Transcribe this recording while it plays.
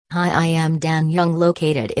Hi, I am Dan Young,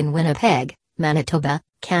 located in Winnipeg, Manitoba,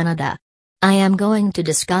 Canada. I am going to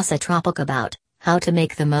discuss a topic about how to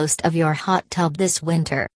make the most of your hot tub this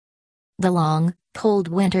winter. The long, cold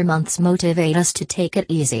winter months motivate us to take it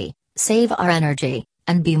easy, save our energy,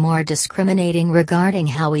 and be more discriminating regarding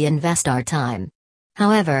how we invest our time.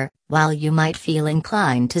 However, while you might feel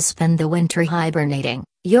inclined to spend the winter hibernating,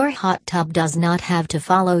 your hot tub does not have to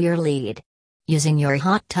follow your lead. Using your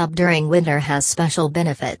hot tub during winter has special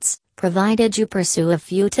benefits, provided you pursue a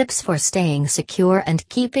few tips for staying secure and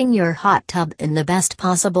keeping your hot tub in the best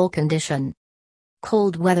possible condition.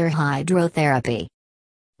 Cold weather hydrotherapy.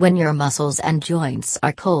 When your muscles and joints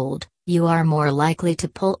are cold, you are more likely to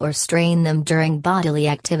pull or strain them during bodily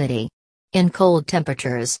activity. In cold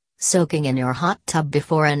temperatures, soaking in your hot tub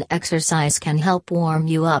before an exercise can help warm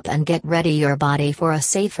you up and get ready your body for a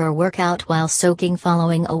safer workout, while soaking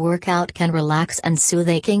following a workout can relax and soothe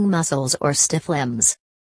aching muscles or stiff limbs.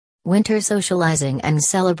 Winter socializing and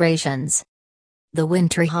celebrations. The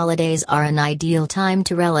winter holidays are an ideal time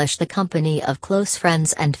to relish the company of close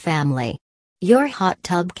friends and family. Your hot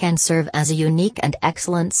tub can serve as a unique and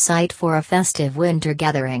excellent site for a festive winter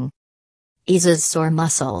gathering. Eases sore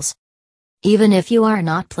muscles. Even if you are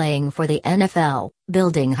not playing for the NFL,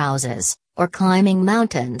 building houses, or climbing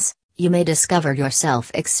mountains, you may discover yourself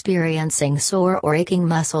experiencing sore or aching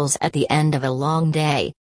muscles at the end of a long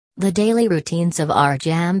day. The daily routines of our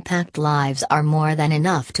jam-packed lives are more than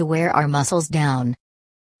enough to wear our muscles down.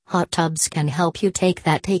 Hot tubs can help you take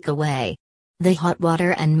that take away. The hot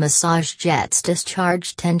water and massage jets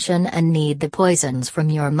discharge tension and knead the poisons from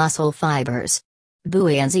your muscle fibers.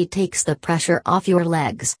 Buoyancy takes the pressure off your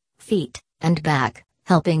legs, feet, and back,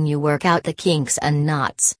 helping you work out the kinks and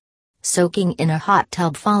knots. Soaking in a hot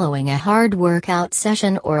tub following a hard workout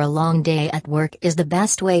session or a long day at work is the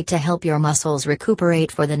best way to help your muscles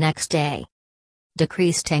recuperate for the next day.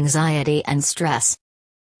 Decreased anxiety and stress.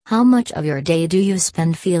 How much of your day do you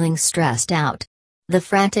spend feeling stressed out? The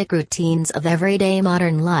frantic routines of everyday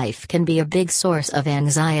modern life can be a big source of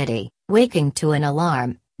anxiety, waking to an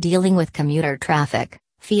alarm, dealing with commuter traffic,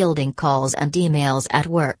 fielding calls and emails at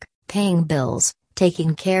work, paying bills,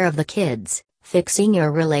 taking care of the kids, fixing your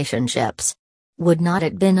relationships. Would not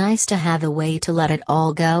it be nice to have a way to let it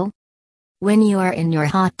all go? When you are in your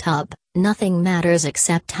hot tub, nothing matters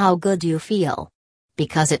except how good you feel.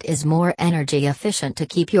 Because it is more energy efficient to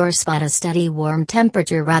keep your spot a steady warm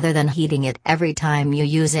temperature rather than heating it every time you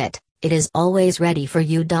use it, it is always ready for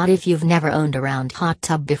you. If you've never owned a round hot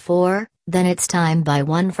tub before, then it's time buy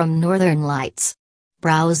one from Northern Lights.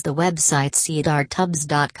 Browse the website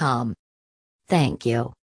cedartubs.com. Thank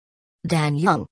you. Dan Young.